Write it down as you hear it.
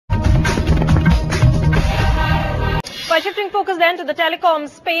By shifting focus then to the telecom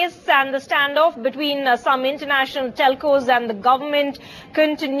space, and the standoff between some international telcos and the government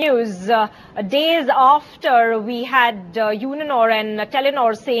continues. Days after we had Uninor and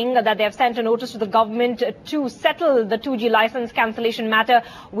Telenor saying that they have sent a notice to the government to settle the 2G license cancellation matter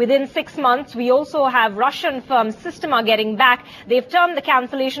within 6 months. We also have Russian firm Sistema getting back. They've termed the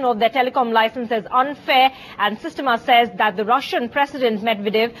cancellation of their telecom license as unfair, and Sistema says that the Russian President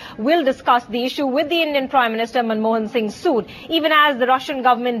Medvedev will discuss the issue with the Indian Prime Minister Manmohan Singh soon. Even as the Russian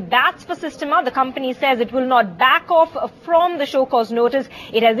government bats for Sistema, the company says it will not back off from the show cause notice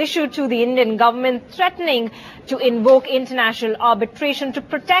it has issued to the Indian government, threatening to invoke international arbitration to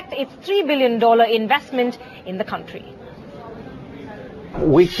protect its $3 billion investment in the country.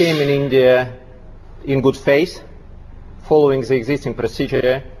 We came in India in good faith, following the existing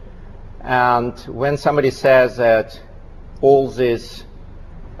procedure, and when somebody says that all these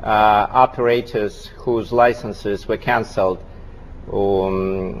operators whose licenses were cancelled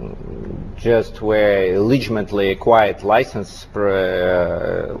just were legitimately acquired licenses,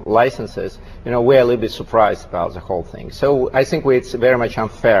 we're a little bit surprised about the whole thing. So I think it's very much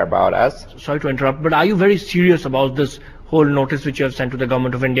unfair about us. Sorry to interrupt, but are you very serious about this whole notice which you have sent to the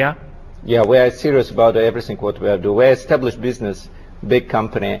government of India? Yeah, we are serious about everything what we are doing. We're established business, big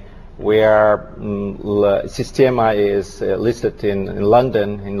company. We are, Sistema is listed in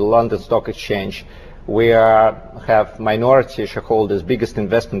London, in the London Stock Exchange. We have minority shareholders, biggest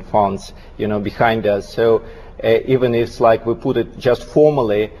investment funds, behind us. So even if we put it just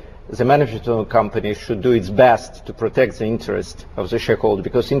formally, the management of the company should do its best to protect the interest of the shareholder,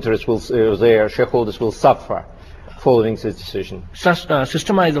 because their shareholders will suffer following this decision.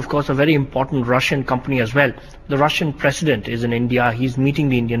 Sistema is, of course, a very important Russian company as well. The Russian president is in India. He's meeting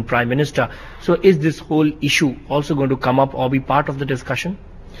the Indian Prime Minister. So is this whole issue also going to come up or be part of the discussion?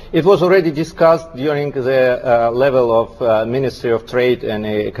 It was already discussed during the level of Ministry of Trade and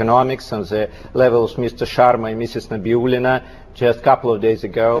Economics, and the level of Mr. Sharma and Mrs. Nabiulina just a couple of days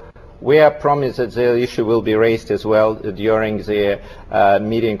ago. We are promised that the issue will be raised as well during the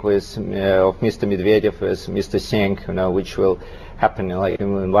meeting with of Mr. Medvedev with Mr. Singh, which will happen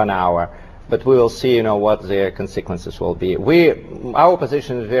in 1 hour. But we will see, what the consequences will be. Our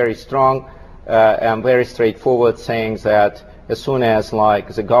position is very strong and very straightforward, saying that as soon as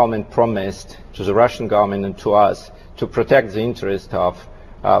the government promised to the Russian government and to us to protect the interest of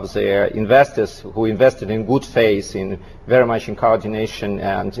their investors who invested in good faith, very much in coordination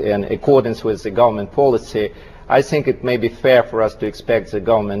and in accordance with the government policy, I think it may be fair for us to expect the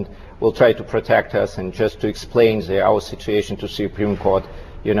government will try to protect us and just to explain our situation to Supreme Court,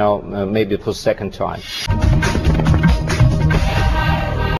 maybe for the second time.